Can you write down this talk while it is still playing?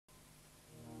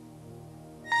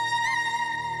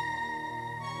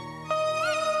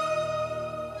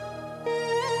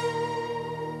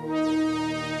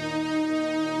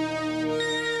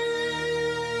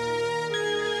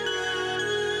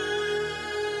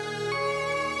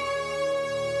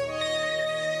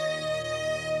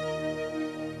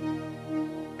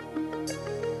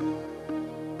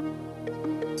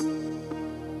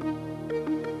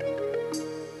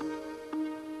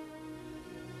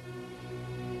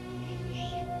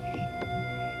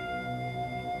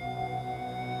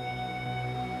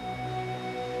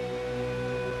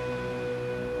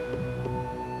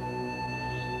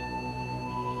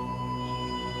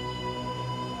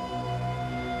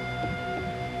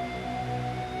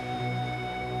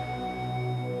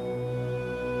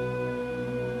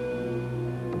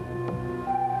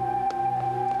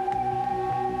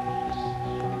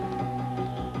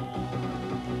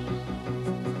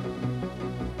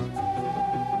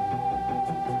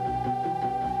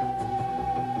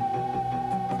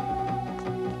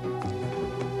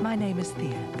name is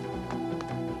Thea.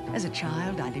 As a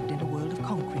child, I lived in a world of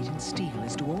concrete and steel,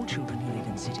 as do all children who live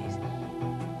in cities.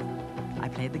 I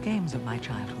played the games of my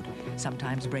childhood,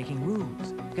 sometimes breaking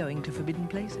rules, going to forbidden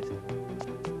places.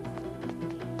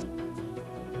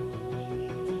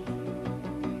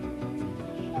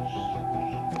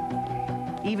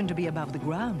 Even to be above the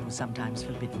ground was sometimes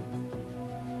forbidden.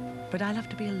 But I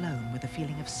loved to be alone with a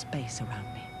feeling of space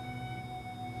around me.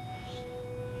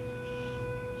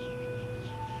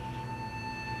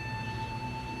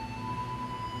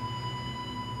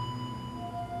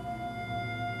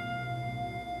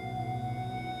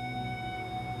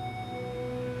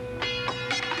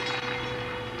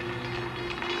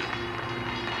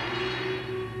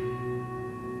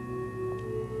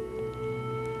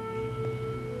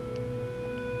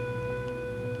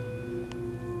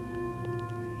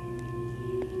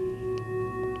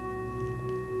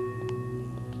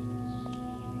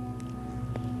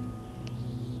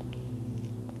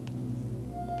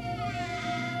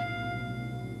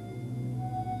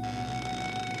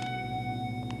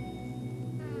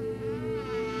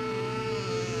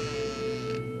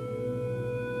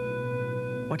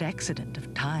 What accident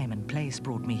of time and place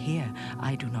brought me here,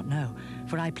 I do not know,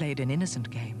 for I played an innocent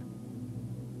game.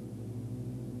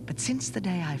 But since the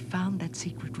day I found that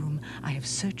secret room, I have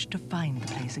searched to find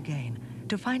the place again,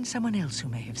 to find someone else who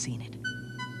may have seen it.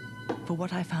 For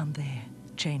what I found there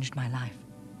changed my life.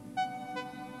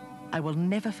 I will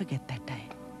never forget that day.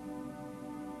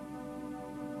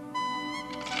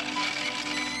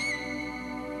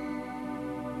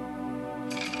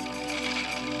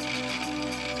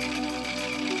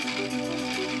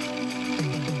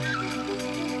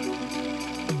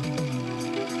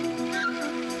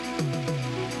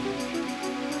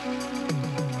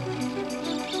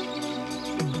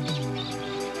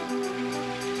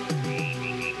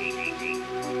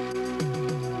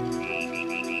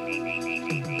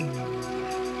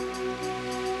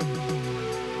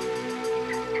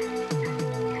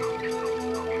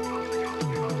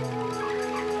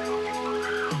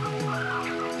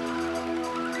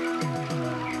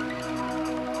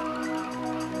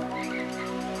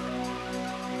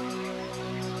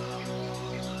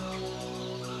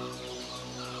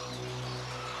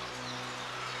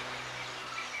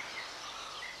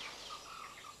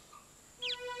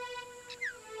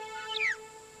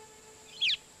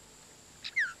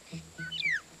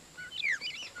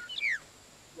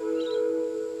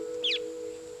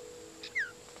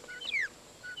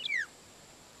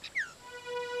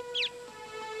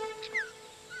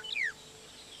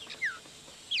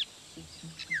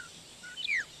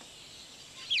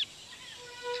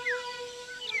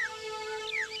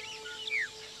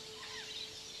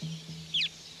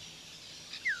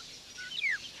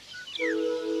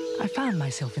 I found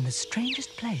myself in the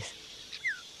strangest place.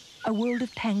 A world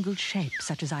of tangled shapes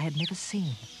such as I had never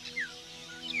seen.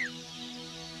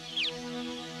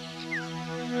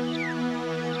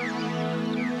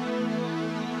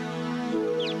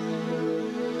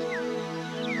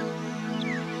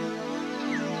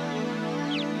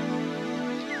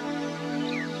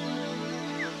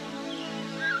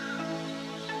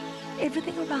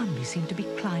 Everything around me seemed to be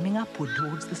climbing upward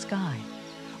towards the sky,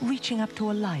 reaching up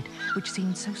to a light which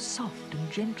seemed so soft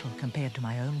and gentle compared to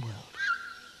my own world.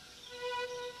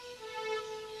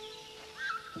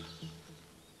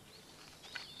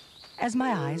 As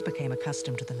my eyes became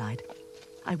accustomed to the light,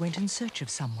 I went in search of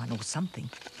someone or something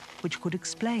which could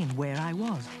explain where I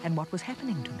was and what was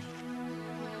happening to me.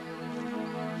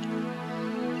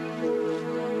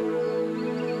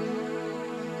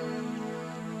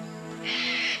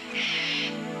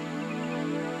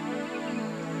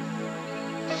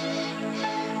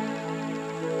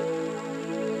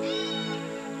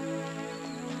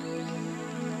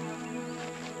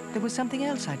 There was something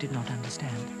else I did not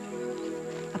understand.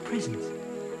 A presence.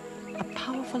 A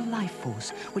powerful life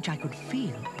force which I could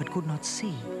feel but could not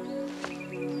see.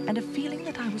 And a feeling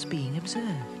that I was being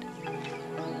observed.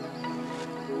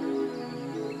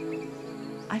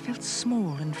 I felt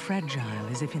small and fragile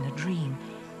as if in a dream,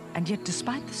 and yet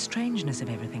despite the strangeness of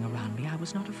everything around me, I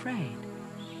was not afraid.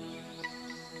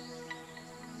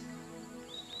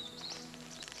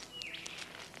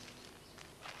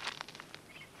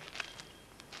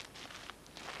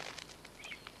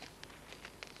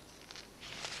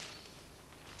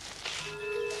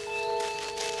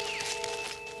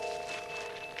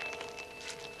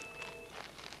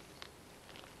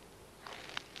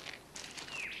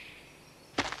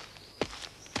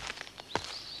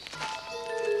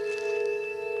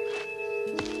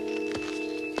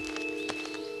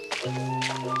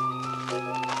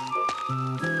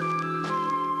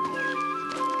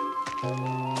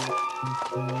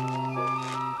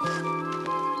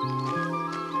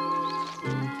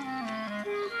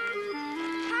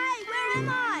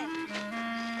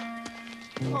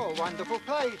 Oh, wonderful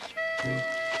place.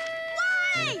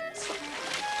 Wait!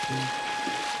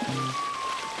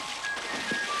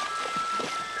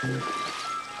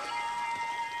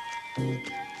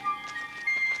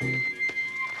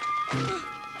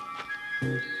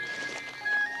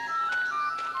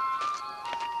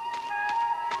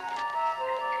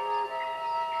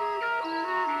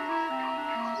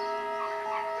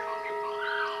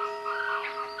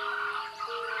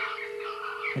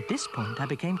 At this point, I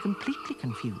became completely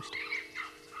confused.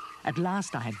 At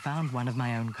last, I had found one of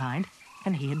my own kind,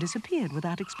 and he had disappeared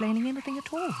without explaining anything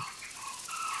at all.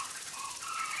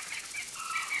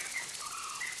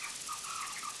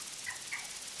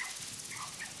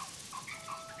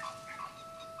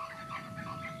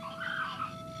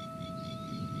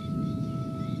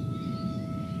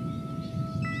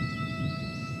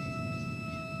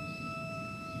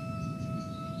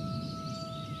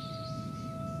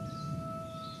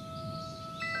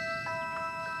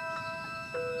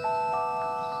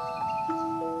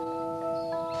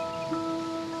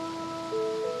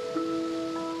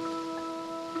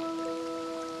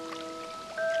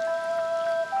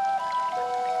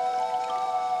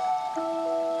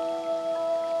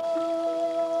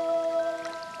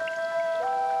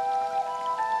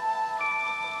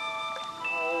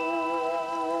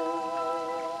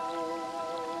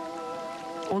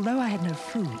 Although I had no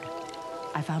food,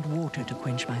 I found water to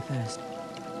quench my thirst.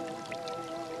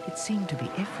 It seemed to be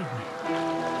everywhere.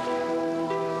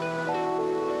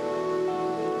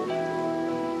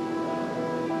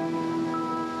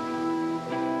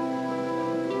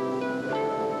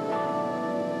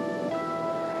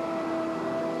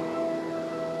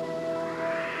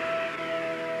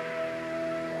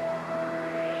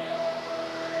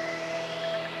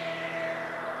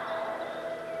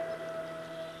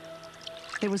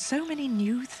 There were so many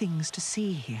new things to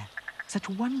see here, such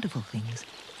wonderful things,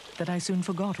 that I soon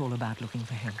forgot all about looking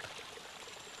for help.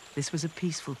 This was a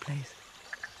peaceful place,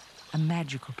 a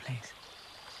magical place.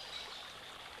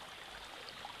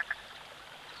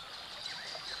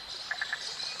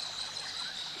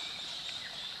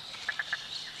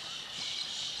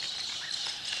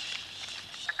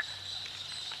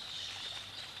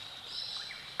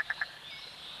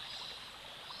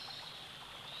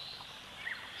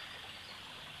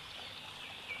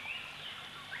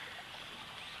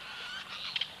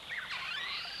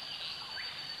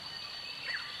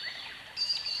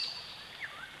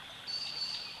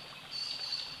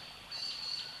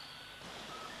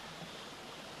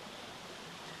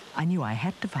 I knew I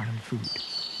had to find food,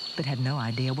 but had no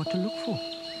idea what to look for.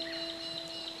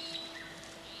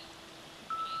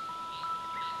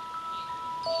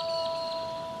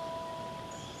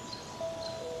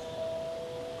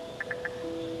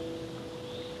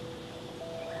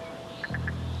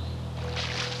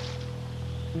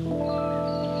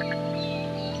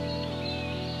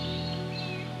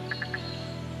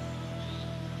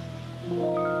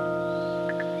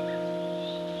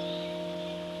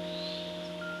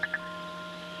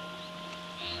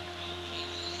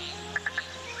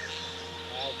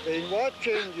 I've been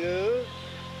watching you.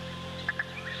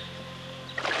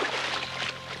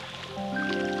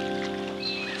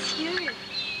 It's you.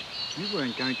 You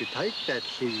weren't going to take that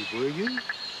seed, were you?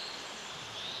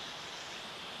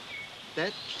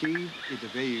 That seed is a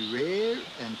very rare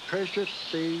and precious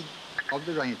seed of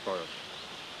the rainforest.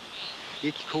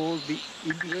 It's called the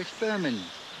indigo.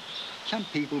 Some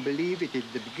people believe it is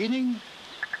the beginning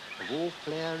of all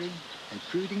flowering and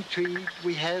fruiting trees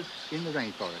we have in the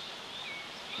rainforest.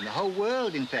 In the whole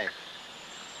world, in fact.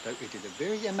 So it is a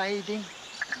very amazing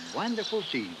and wonderful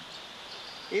seed.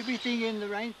 Everything in the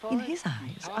rainforest... In his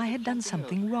eyes, I had done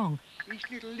something wrong, Each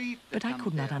little leaf but I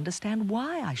could not understand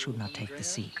why I should not take the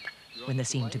seed, when there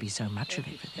seemed to be so much of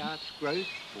everything. Starts growth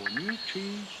for new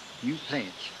trees, new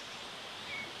plants,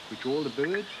 which all the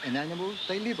birds and animals,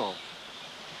 they live off.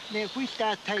 Now, if we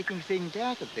start taking things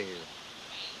out of there,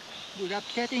 we're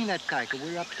upsetting that cycle,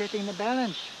 we're upsetting the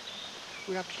balance,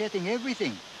 we're upsetting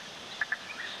everything.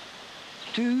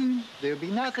 Soon, there'll be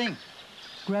nothing.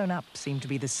 Grown-ups seemed to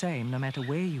be the same no matter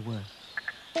where you were.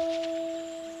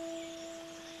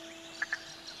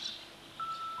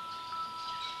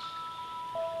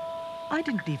 I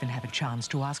didn't even have a chance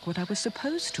to ask what I was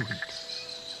supposed to eat.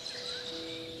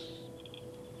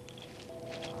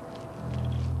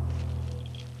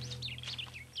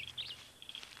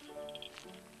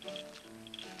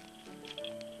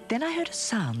 Then I heard a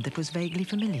sound that was vaguely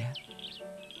familiar.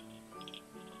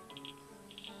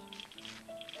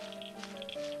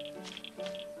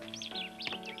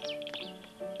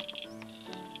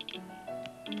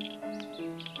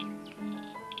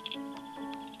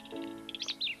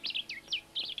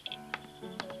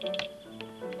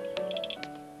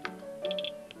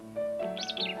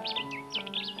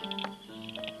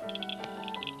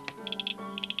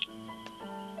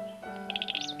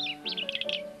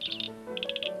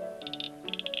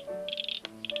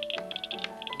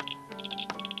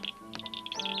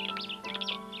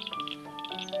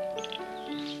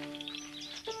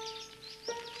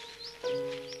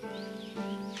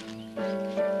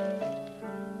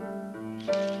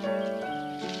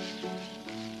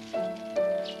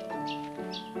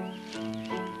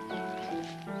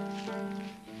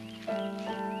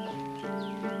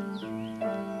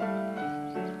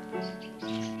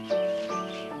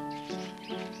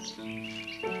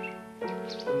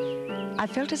 I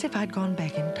felt as if I'd gone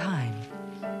back in time.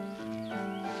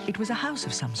 It was a house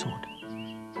of some sort,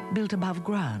 built above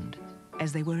ground,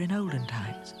 as they were in olden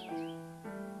times.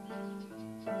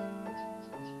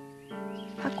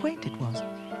 How quaint it was.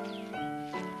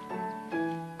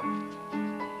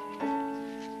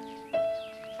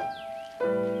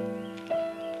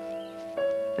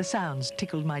 The sounds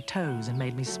tickled my toes and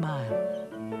made me smile.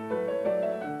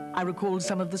 I recalled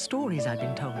some of the stories I'd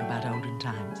been told about olden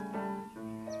times.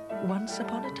 Once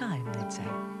upon a time, they'd say.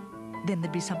 Then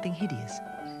there'd be something hideous.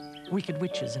 Wicked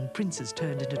witches and princes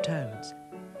turned into toads.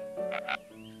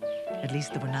 At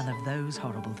least there were none of those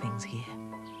horrible things here.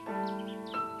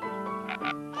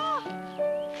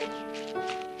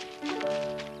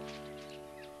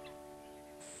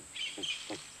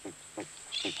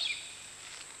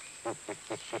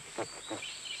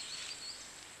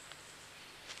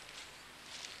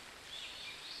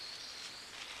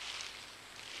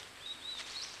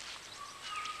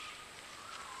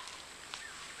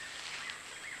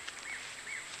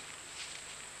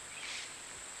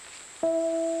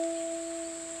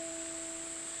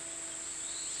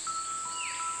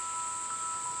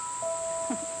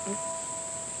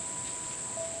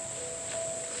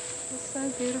 It's so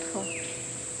beautiful.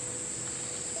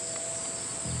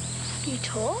 You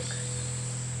talk?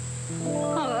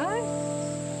 Hello.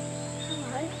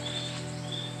 Hello.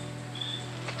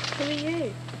 Who are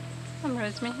you? I'm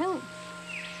Rosemary Hill.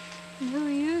 And who are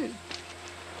you?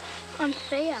 I'm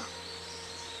Thea.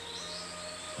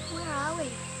 Where are we?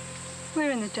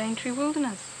 We're in the Daintree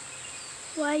wilderness.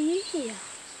 Why are you here?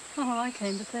 Oh, well, I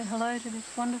came to say hello to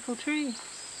this wonderful tree.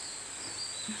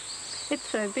 It's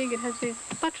so big it has these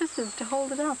buttresses to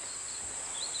hold it up.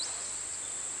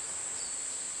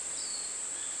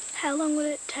 How long would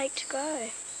it take to go?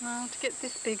 Well, to get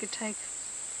this big it'd take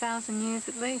 1,000 years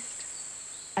at least.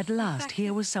 At last,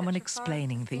 here was someone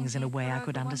explaining things in a way I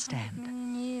could For over understand. 100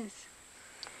 million years.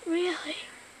 Really?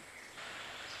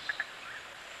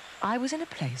 I was in a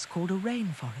place called a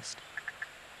rainforest.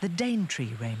 The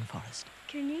Daintree rainforest.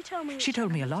 Can you tell me? She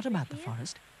told me a lot about the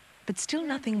forest, but still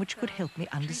nothing which could help me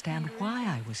understand why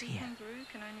I was here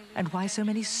and why so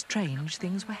many strange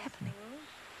things were happening.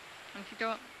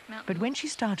 But when she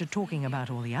started talking about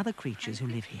all the other creatures who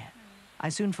live here, I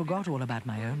soon forgot all about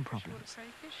my own problems.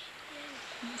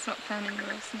 It's not found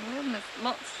anywhere else in the world, and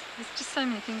there's just so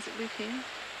many things that live here.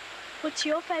 What's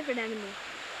your favourite animal?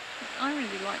 I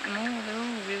really like them all. They're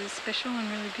all really special and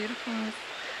really beautiful. And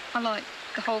I like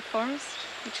the whole forest,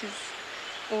 which is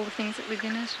all the things that live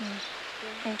in it and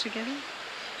all together.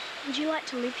 Would you like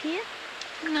to live here?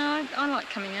 No, I like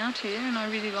coming out here, and I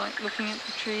really like looking at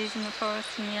the trees and the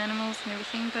forest and the animals and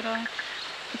everything, but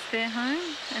it's their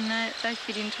home, and they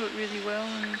fit into it really well,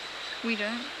 and we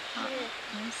don't.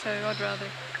 So I'd rather...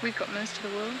 We've got most of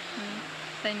the world, and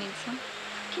they need some.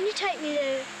 Can you take me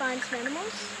to find some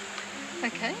animals?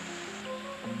 Okay.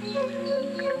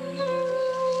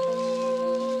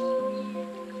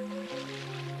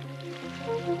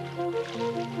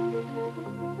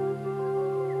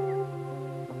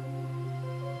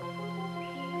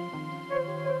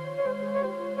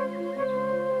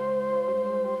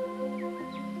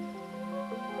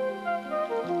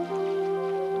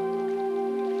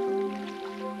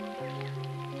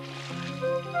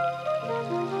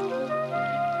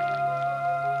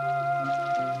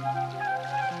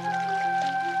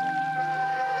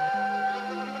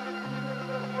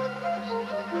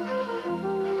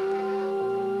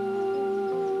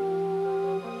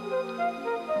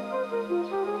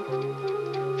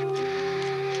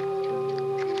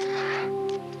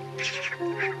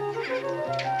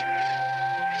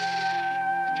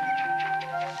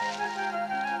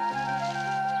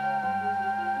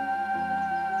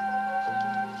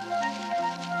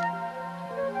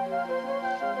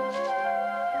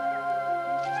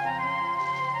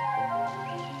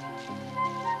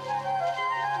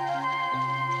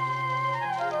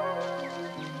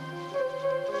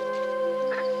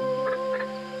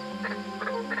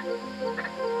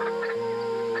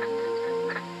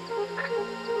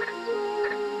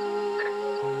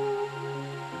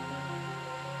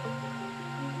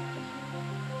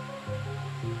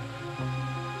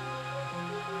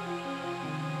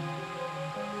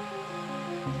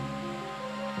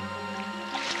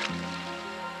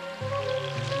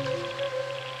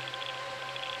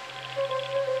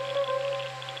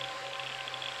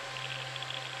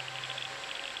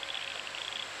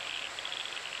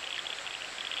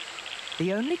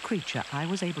 The only creature I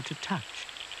was able to touch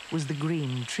was the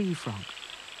green tree frog.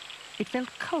 It felt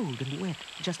cold and wet,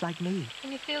 just like me.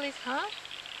 Can you feel his heart?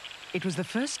 It was the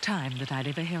first time that I'd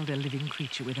ever held a living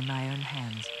creature within my own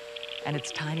hands, and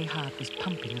its tiny heart was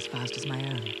pumping as fast as my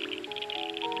own.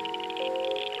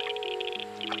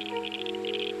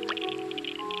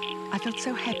 I felt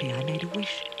so happy I made a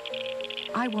wish.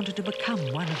 I wanted to become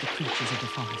one of the creatures of the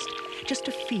forest, just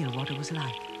to feel what it was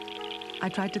like. I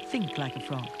tried to think like a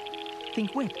frog.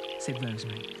 Think wet, said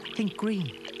Rosemary. Think green.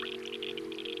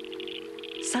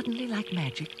 Suddenly, like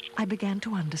magic, I began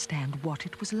to understand what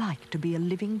it was like to be a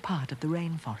living part of the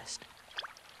rainforest.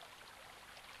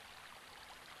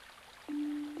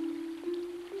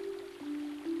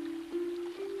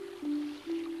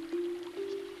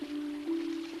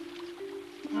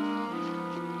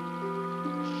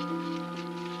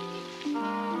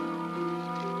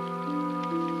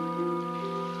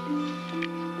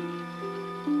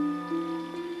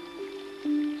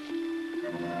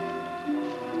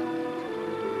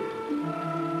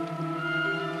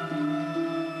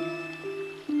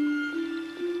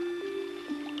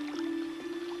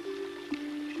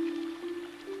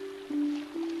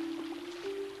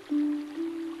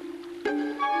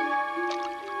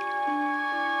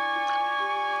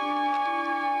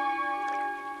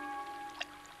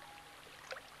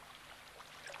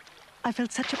 I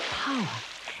felt such a power,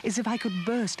 as if I could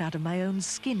burst out of my own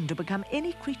skin to become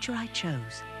any creature I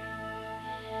chose.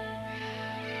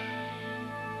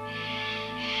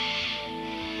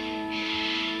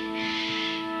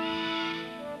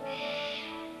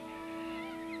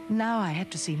 Now I had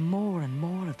to see more and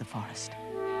more of the forest.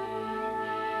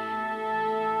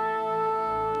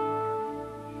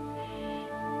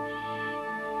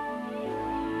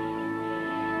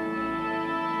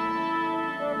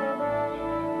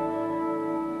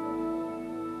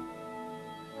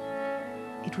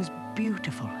 It was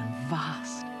beautiful and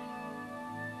vast.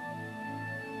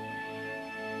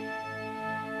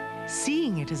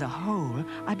 Seeing it as a whole,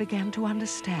 I began to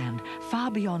understand, far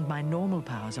beyond my normal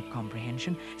powers of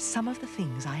comprehension, some of the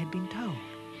things I had been told.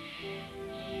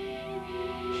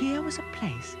 Here was a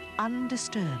place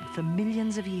undisturbed for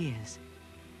millions of years.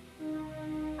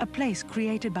 A place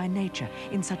created by nature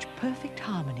in such perfect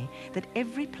harmony that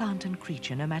every plant and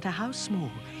creature, no matter how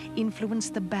small,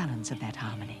 influenced the balance of that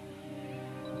harmony.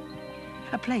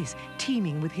 A place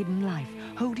teeming with hidden life,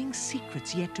 holding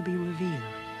secrets yet to be revealed.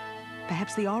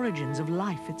 Perhaps the origins of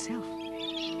life itself.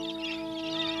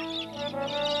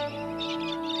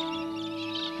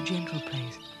 A gentle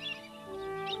place.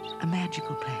 A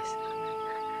magical place.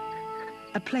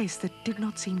 A place that did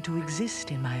not seem to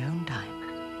exist in my own time.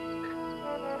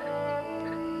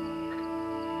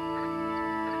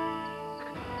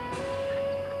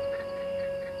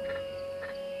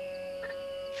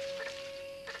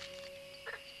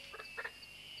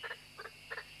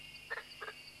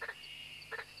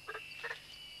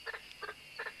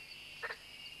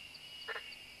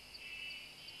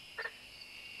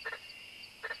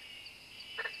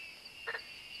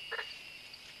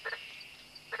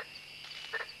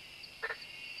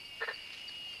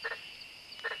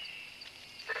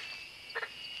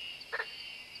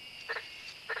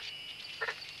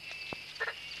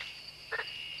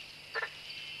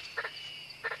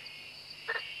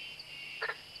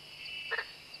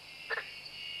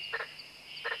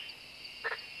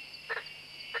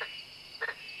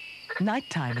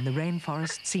 Nighttime in the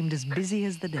rainforest seemed as busy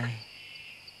as the day.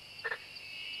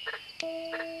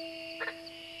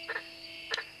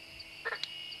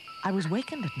 I was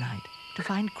wakened at night to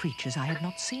find creatures I had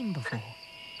not seen before.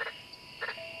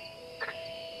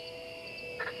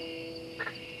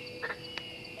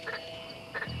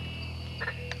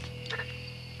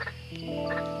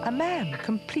 A man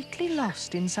completely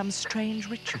lost in some strange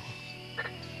ritual.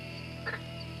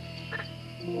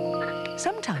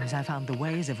 Sometimes I found the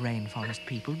ways of rainforest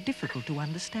people difficult to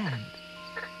understand.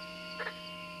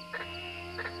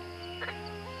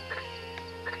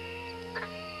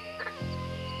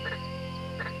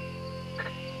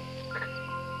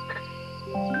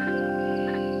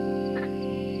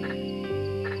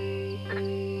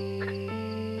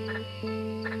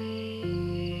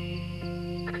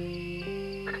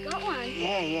 Got one?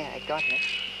 Yeah, I got her.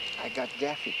 I got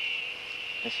Daffy.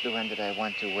 This is the one that I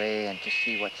want to weigh and to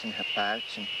see what's in her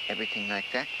pouch and everything like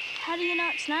that. How do you know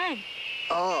its name?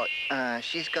 Oh,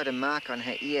 she's got a mark on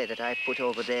her ear that I put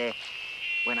over there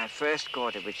when I first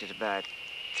got her, which is about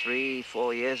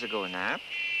 3-4 years ago now.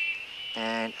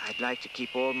 And I'd like to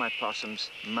keep all my possums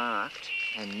marked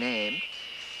and named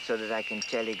so that I can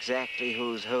tell exactly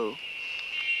who's who.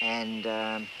 And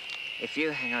if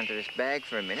you hang on to this bag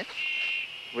for a minute,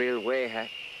 we'll weigh her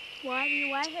Why do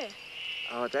you weigh her?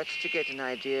 Oh, that's to get an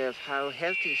idea of how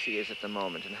healthy she is at the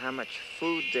moment and how much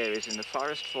food there is in the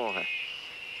forest for her.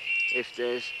 If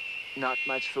there's not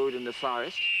much food in the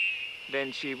forest,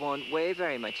 then she won't weigh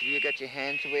very much. Have you got your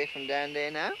hands away from down there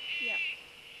now?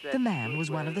 Yeah. The man was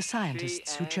one of the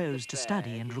scientists who chose to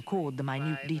study and record the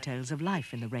minute details of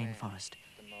life in the rainforest.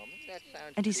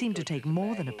 And he seemed to take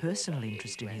more than a personal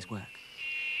interest in his work.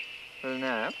 Well,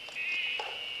 now,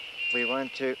 we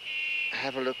want to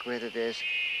have a look whether there's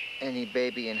any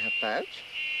baby in her pouch.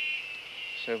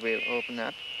 So we'll open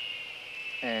up,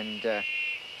 and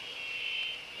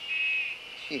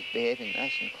she's behaving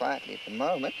nice and quietly at the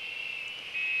moment.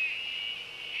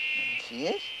 And she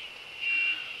is.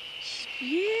 She's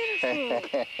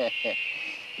beautiful.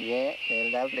 Yeah,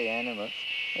 they're lovely animals.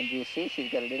 And you see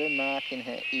she's got a little mark in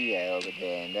her ear over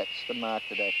there, and that's the mark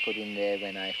that I put in there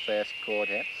when I first caught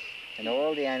her. And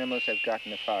all the animals I've got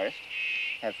in the forest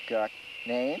have got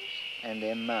names and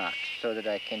they're marked so that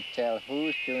I can tell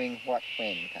who's doing what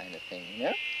when, kind of thing, you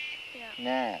know? Yeah.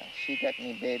 Now, she got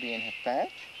me baby in her pouch.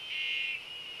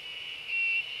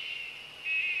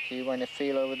 Do you want to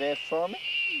feel over there for me?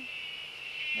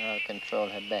 I'll control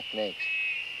her back legs.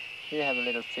 You have a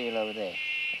little feel over there.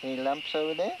 Any lumps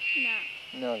over there?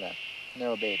 No. No lump.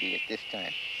 No baby at this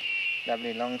time.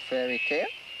 Lovely long furry tail.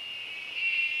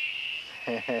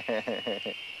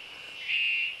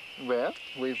 Well,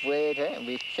 we've weighed her and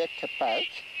we've checked her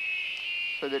pouch,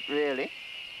 so that really,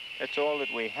 that's all that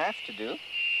we have to do.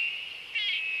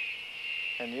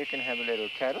 And you can have a little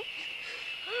cuddle.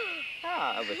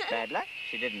 Ah, it was bad luck.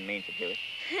 She didn't mean to do it.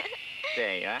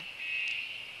 There you are.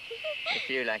 If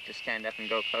you like to stand up and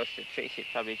go close to the tree, she'd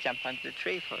probably jump onto the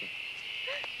tree for you.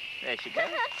 There she goes.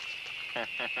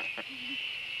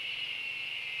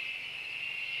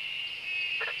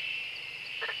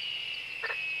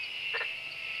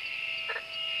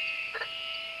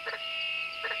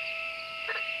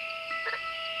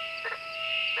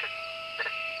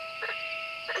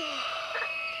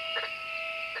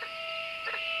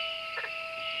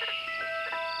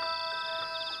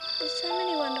 There's so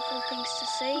many wonderful things to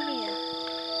see here.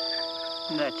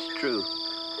 That's true.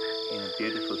 In a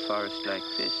beautiful forest like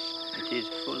this, it is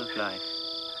full of life.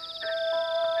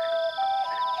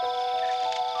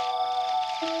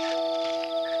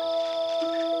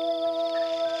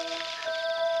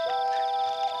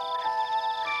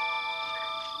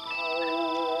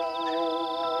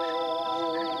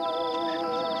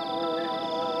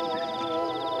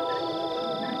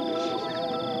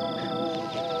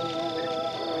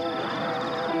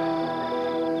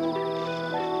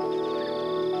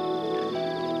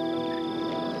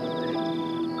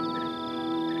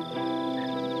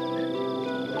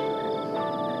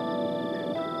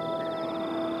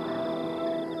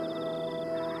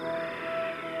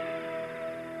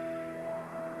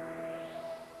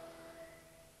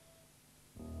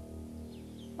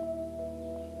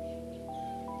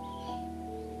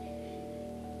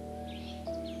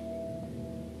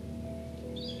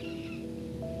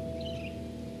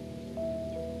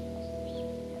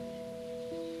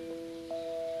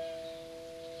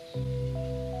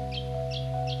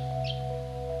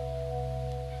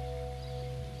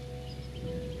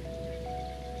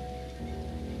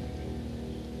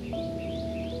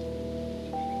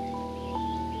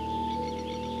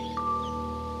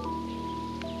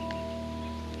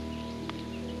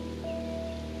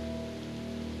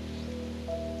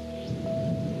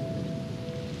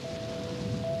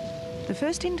 The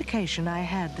first indication I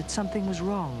had that something was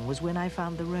wrong was when I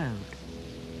found the road.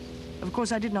 Of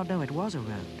course, I did not know it was a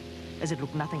road, as it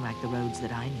looked nothing like the roads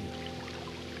that I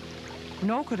knew.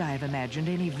 Nor could I have imagined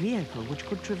any vehicle which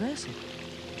could traverse it,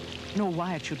 nor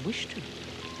why it should wish to.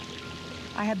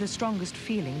 I had the strongest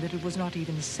feeling that it was not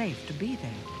even safe to be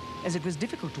there, as it was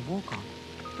difficult to walk on,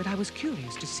 but I was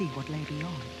curious to see what lay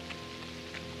beyond.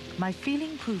 My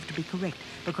feeling proved to be correct,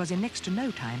 because in next to no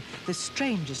time, the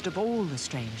strangest of all the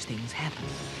strange things happened.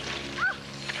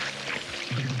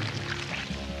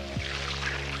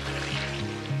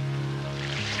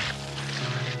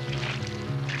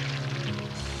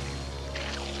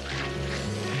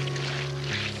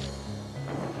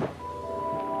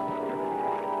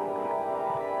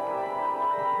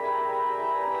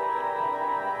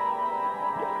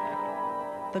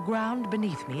 The ground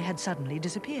beneath me had suddenly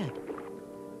disappeared.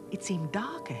 It seemed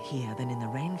darker here than in the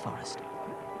rainforest.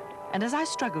 And as I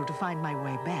struggled to find my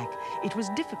way back, it was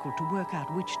difficult to work out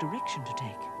which direction to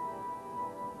take.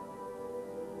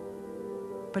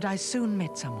 But I soon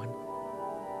met someone.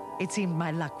 It seemed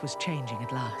my luck was changing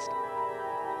at last.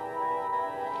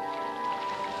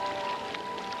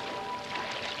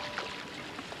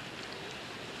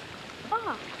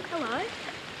 Oh, hello.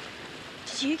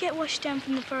 Do you get washed down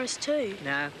from the forest too?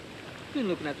 No, we've been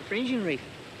looking at the fringing reef.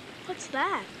 What's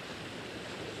that?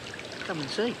 Come and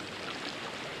see.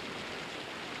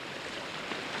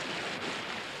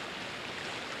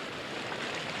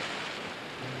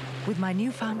 With my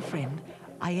newfound friend,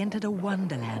 I entered a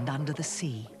wonderland under the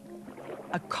sea.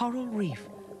 A coral reef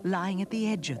lying at the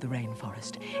edge of the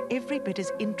rainforest, every bit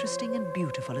as interesting and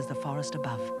beautiful as the forest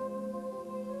above.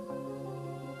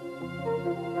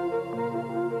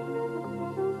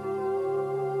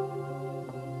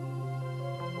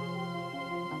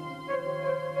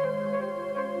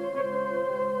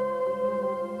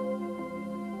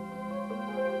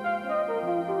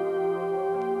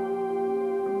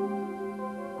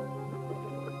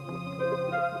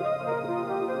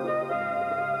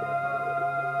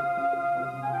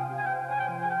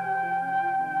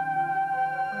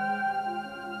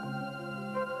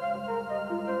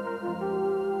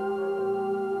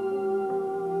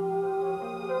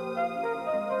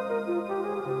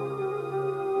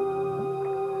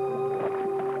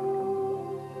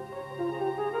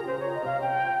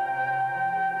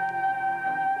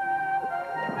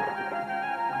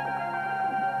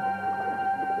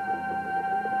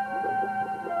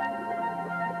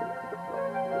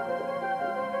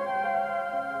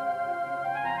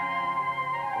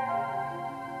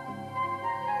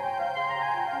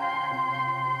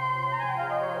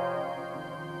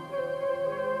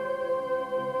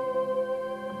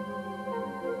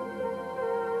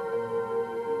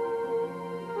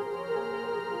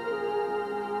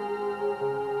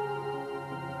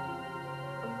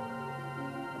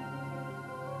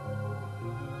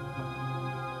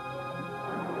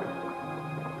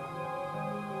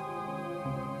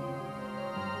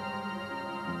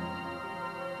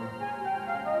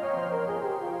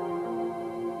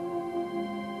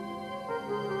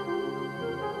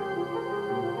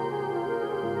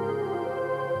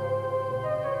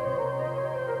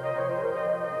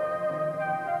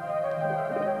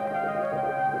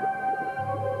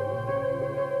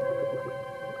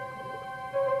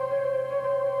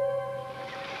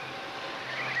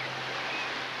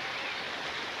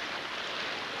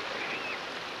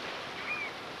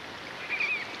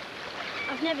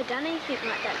 I've never done anything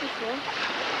like that before.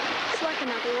 It's like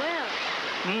another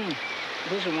world.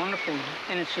 It is a wonderful,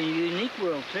 and it's a unique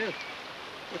world too.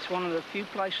 It's one of the few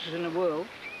places in the world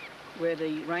where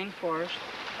the rainforest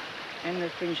and the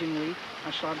fringing reef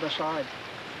are side by side.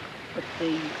 But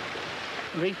the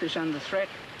reef is under threat.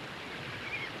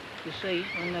 You see,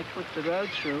 when they put the road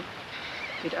through,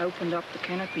 it opened up the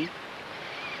canopy,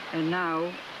 and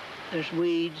now there's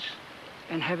weeds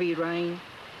and heavy rain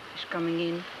is coming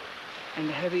in, and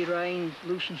the heavy rain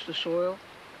loosens the soil,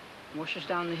 washes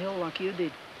down the hill like you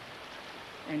did,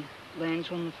 and lands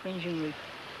on the fringing reef.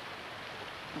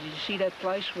 Did you see that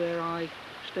place where I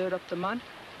stirred up the mud?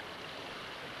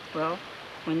 Well,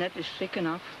 when that is thick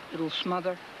enough, it'll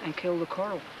smother and kill the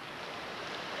coral.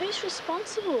 Who's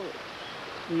responsible?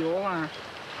 We all are.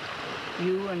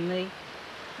 You and me,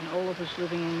 and all of us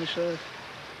living on this earth.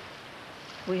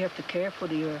 We have to care for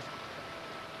the earth,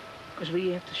 because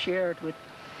we have to share it with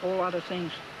all other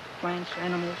things, plants,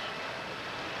 animals.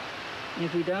 And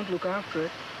if we don't look after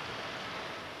it,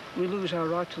 we lose our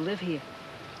right to live here.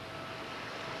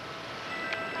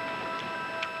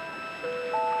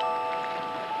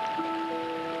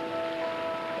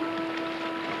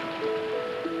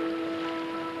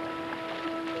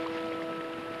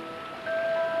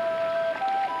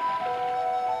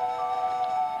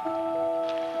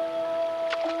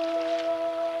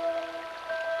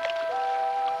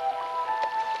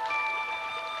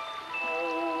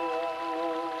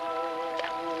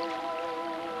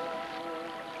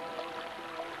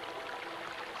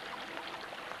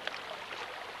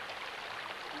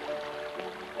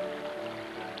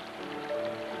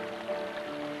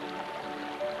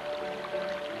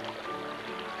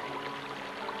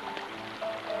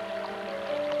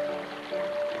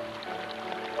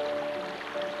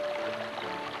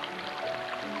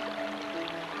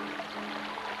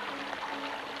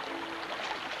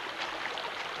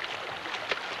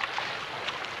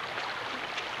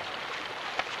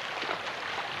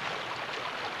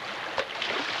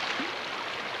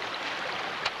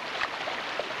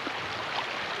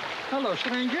 Hello,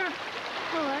 stranger.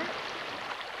 Hello.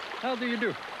 How do you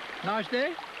do? Nice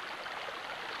day?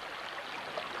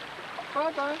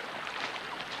 Bye-bye.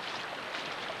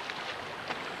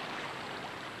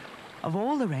 Of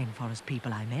all the rainforest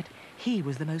people I met, he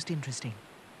was the most interesting.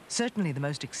 Certainly the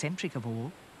most eccentric of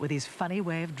all, with his funny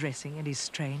way of dressing and his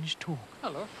strange talk.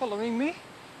 Hello, following me?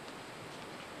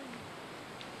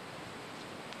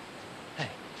 Hey.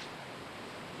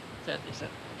 Is that...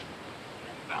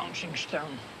 bouncing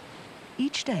stone.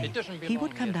 Each day, It doesn't he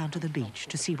would belong come here. down to the It comes beach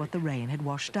from to the see what the creek. rain had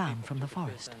washed The down people from the took it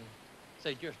forest. and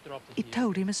they just dropped it It here.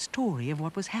 told him a story of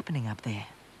what was happening up there.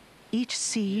 Each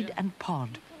seed Yeah. and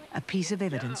pod, a piece of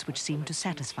evidence which seemed to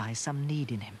satisfy some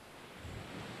need in him.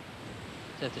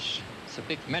 That is, it's a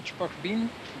big matchbox bean,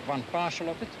 one parcel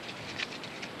of it.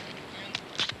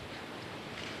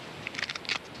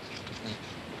 And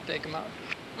take them out.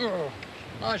 Oh,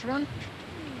 nice one.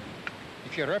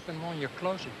 If you rub them on your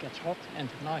clothes, it gets hot and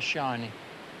nice shiny.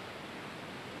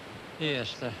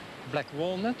 Here's the black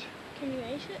walnut. Can you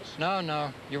eat it?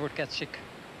 No, you would get sick.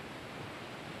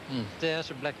 There's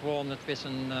a black walnut with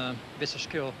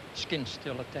a skin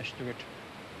still attached to it.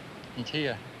 And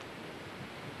here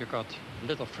you got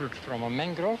little fruit from a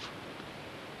mangrove,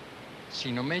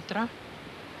 Sinometra.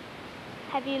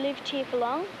 Have you lived here for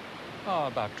long? Oh,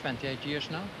 about 28 years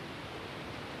now.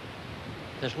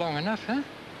 That's long enough, huh?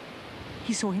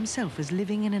 He saw himself as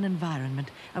living in an environment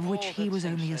of which All he the was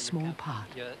things only a that you small can- part.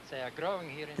 Yeah, they are growing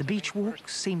here in The beach rainforest,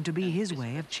 walks seemed to be and his this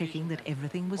way is of the checking season that and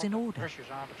everything was in water order. Rushes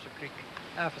out of the creek.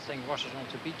 Everything washes on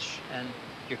the beach, and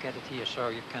you get it here, so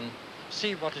you can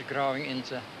see what is growing in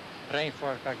the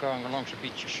rainforest by going along the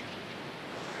beaches.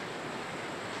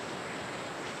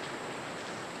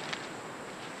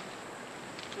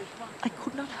 I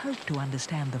could not hope to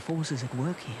understand the forces at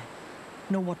work here,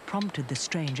 nor what prompted the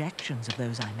strange actions of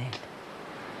those I met.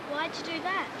 Why'd you do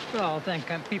that? Well, then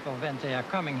people, when they are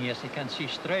coming here, they can see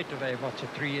straight away what the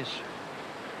tree is.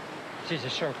 This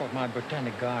is so-called my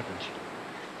botanic gardens.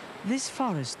 This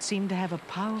forest seemed to have a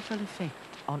powerful effect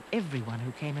on everyone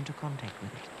who came into contact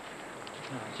with it.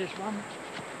 Now, this one.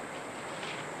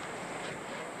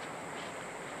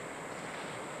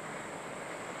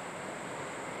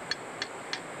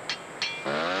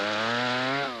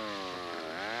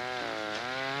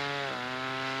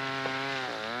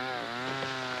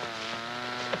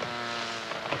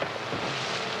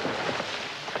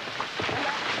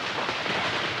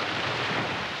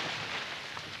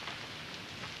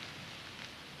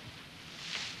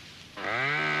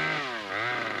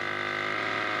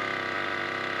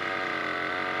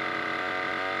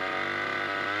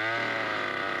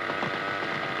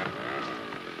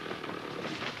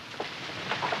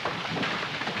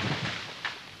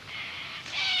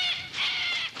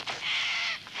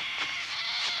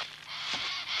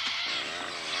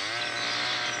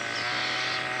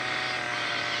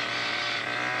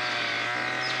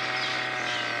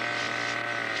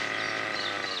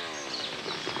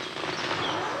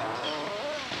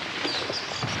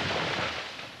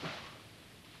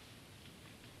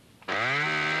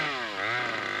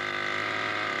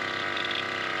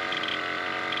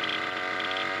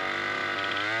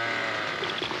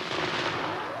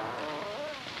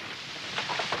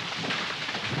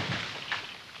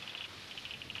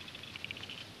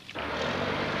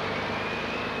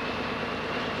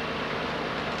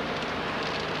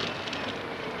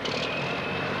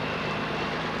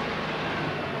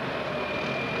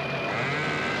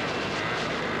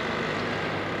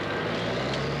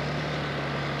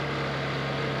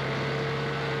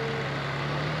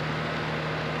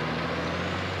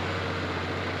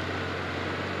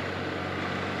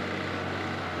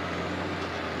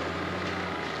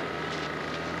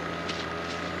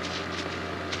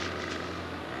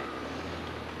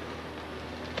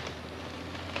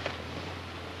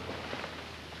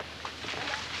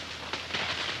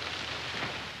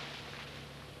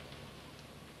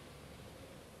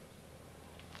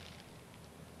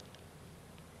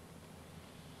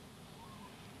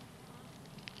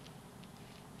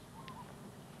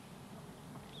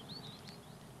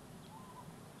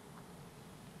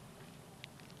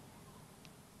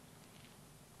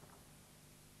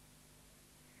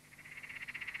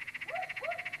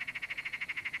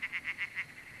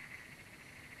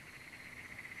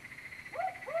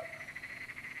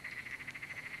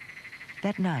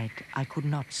 That night, I could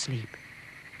not sleep.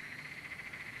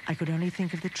 I could only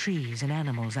think of the trees and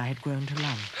animals I had grown to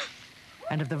love,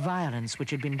 and of the violence which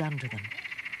had been done to them.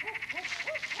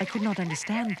 I could not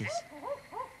understand this,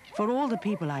 for all the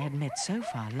people I had met so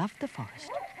far loved the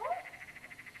forest.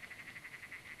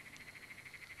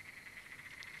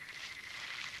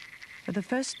 For the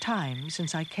first time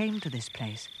since I came to this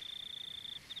place,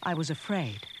 I was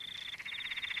afraid.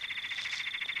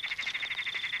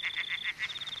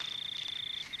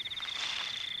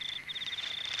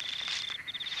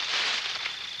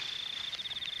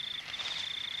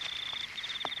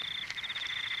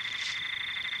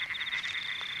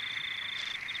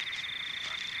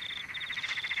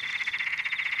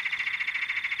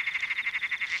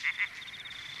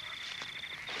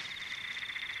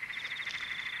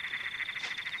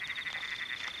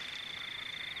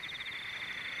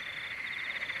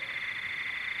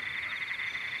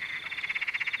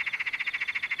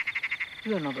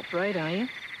 You're not afraid, are you?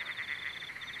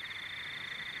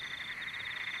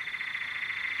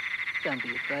 Don't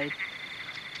be afraid.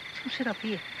 Come sit up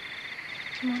here.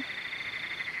 Come on.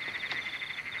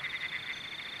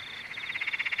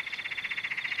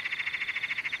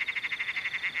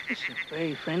 This is a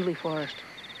very friendly forest.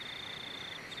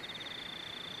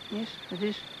 Yes, it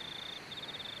is.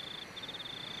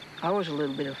 I was a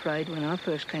little bit afraid when I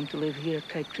first came to live here at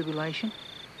Cape Tribulation.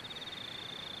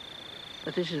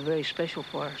 But this is a very special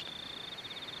forest.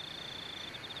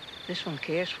 This one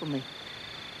cares for me.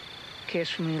 Cares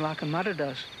for me like a mother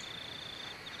does.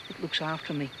 It looks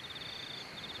after me.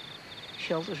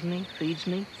 Shelters me, feeds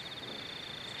me,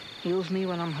 heals me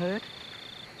when I'm hurt.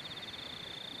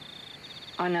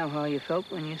 I know how you felt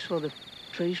when you saw the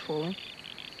trees falling.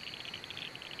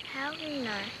 How do you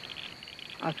know?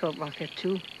 I felt like that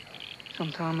too,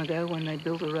 some time ago when they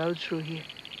built a road through here.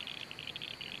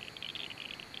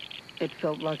 It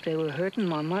felt like they were hurting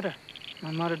my mother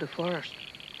the forest.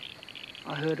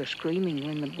 I heard her screaming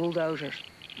when the bulldozers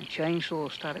and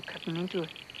chainsaws started cutting into it.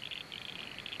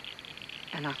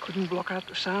 And I couldn't block out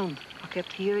the sound. I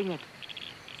kept hearing it.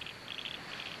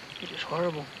 It was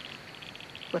horrible.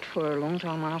 But for a long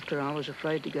time after, I was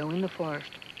afraid to go in the forest.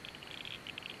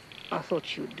 I thought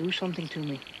she would do something to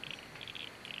me.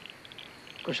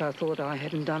 Because I thought I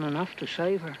hadn't done enough to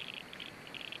save her,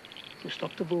 to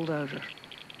stop the bulldozers.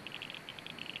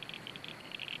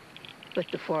 But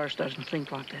the forest doesn't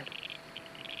think like that.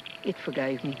 It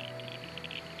forgave me.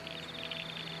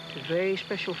 It's a very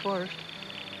special forest.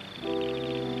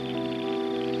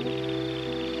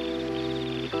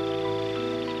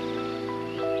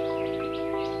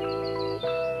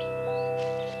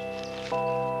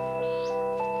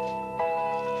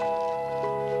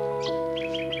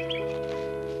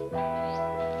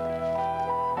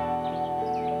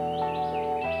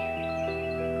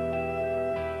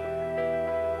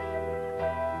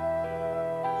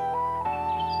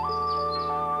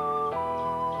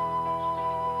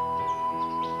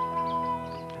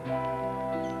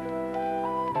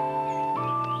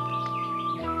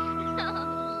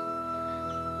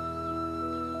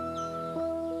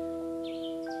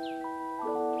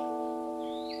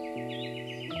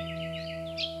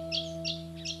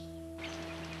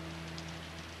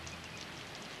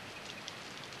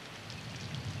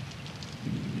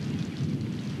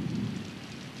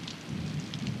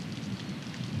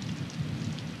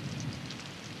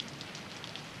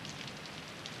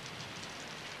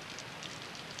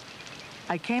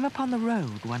 I came upon the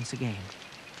road once again.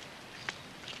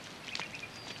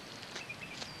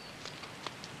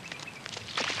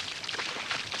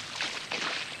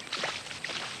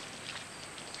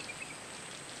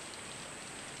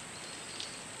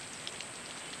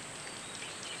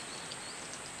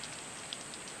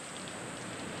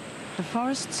 The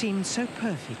forest seemed so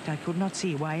perfect I could not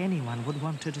see why anyone would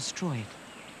want to destroy it.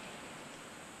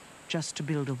 Just to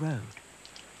build a road.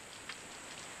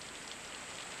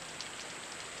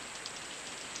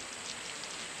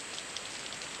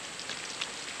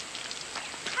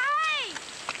 Hey!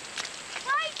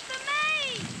 Wait for me!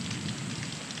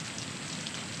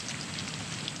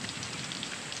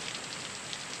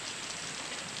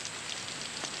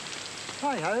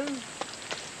 Hi-ho.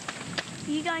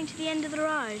 Are you going to the end of the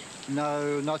road?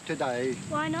 No, not today.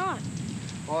 Why not?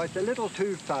 Oh, it's a little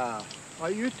too far. I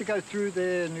used to go through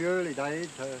there in the early days,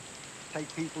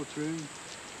 take people through.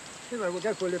 Anyway, we'll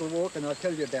go for a little walk and I'll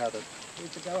tell you about it. We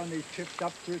used to go on these trips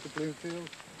up through the Bloomfield.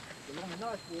 Along a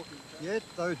nice walking trail. Yes,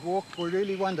 those walks were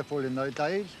really wonderful in those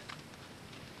days.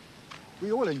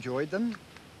 We all enjoyed them.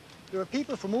 There were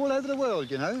people from all over the world,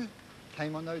 you know,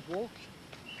 came on those walks.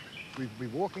 We'd be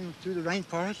walking through the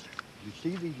rainforest. You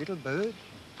see these little birds,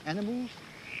 animals,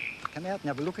 come out and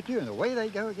have a look at you and away they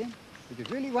go again. It was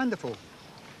really wonderful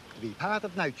to be part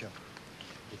of nature.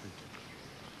 It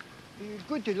was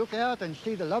good to look out and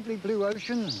see the lovely blue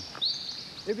ocean, and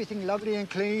everything lovely and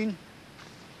clean.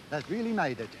 That really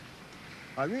made it.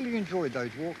 I really enjoyed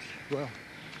those walks. Well,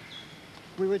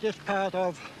 we were just part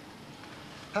of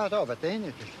it then.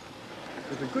 It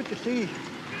was good to see.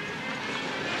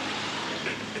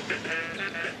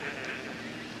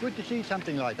 Good to see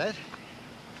something like that.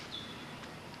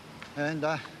 And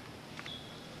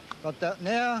but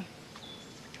now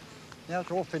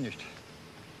it's all finished.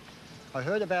 I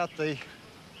heard about the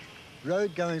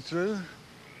road going through,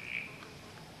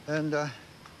 and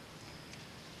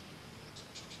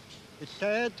it's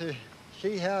sad to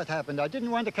see how it happened. I didn't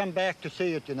want to come back to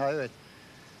see it, you know,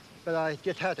 but I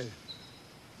just had to.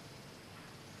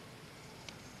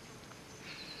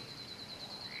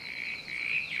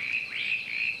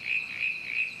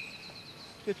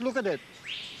 Just look at it.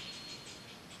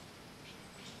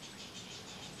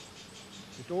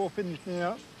 It's all finished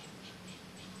now.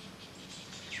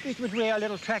 This was where our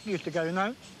little track used to go, you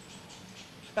know,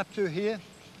 up through here.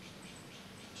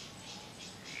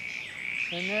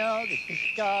 And now there's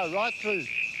a scar right through.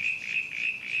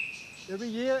 Every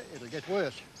year it'll get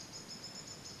worse.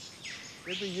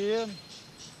 Every year,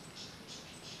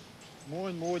 more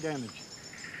and more damage.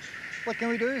 What can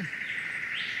we do?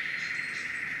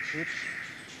 It's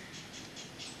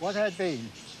what had been.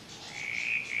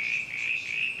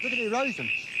 Look at the erosion.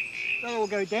 They'll all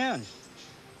go down,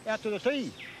 out to the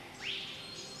sea.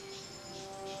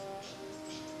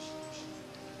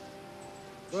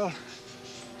 Well,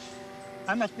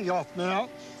 I must be off now.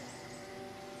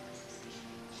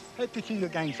 Hope to see you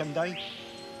again someday.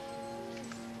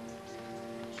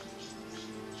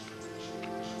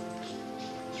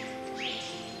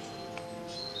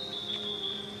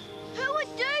 Who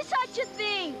would do such a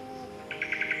thing?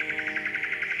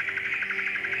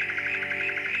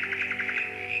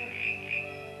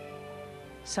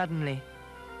 Suddenly,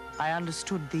 I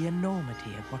understood the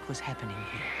enormity of what was happening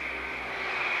here.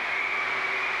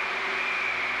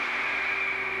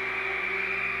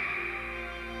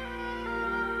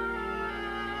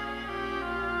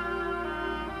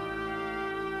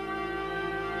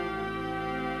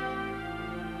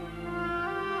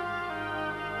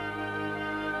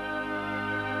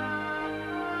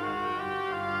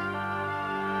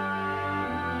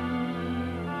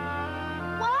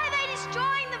 Why are they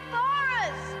destroying the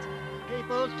forest?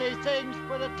 People see things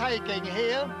for the taking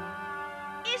here.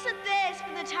 Isn't theirs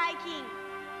for the taking?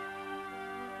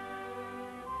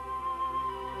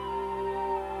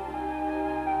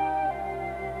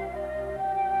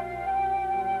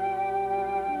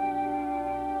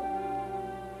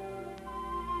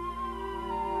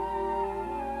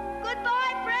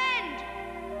 Goodbye, friend.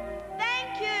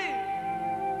 Thank you.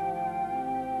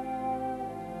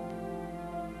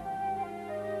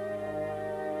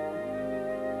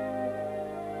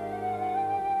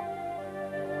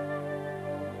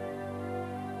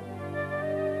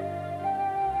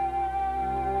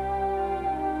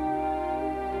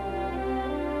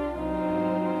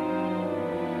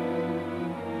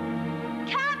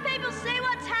 Can't people see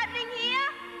what's happening here?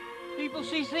 People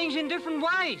see things in different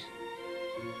ways.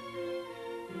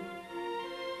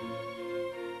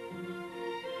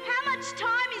 How much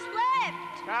time is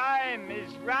left? Time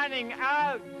is running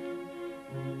out.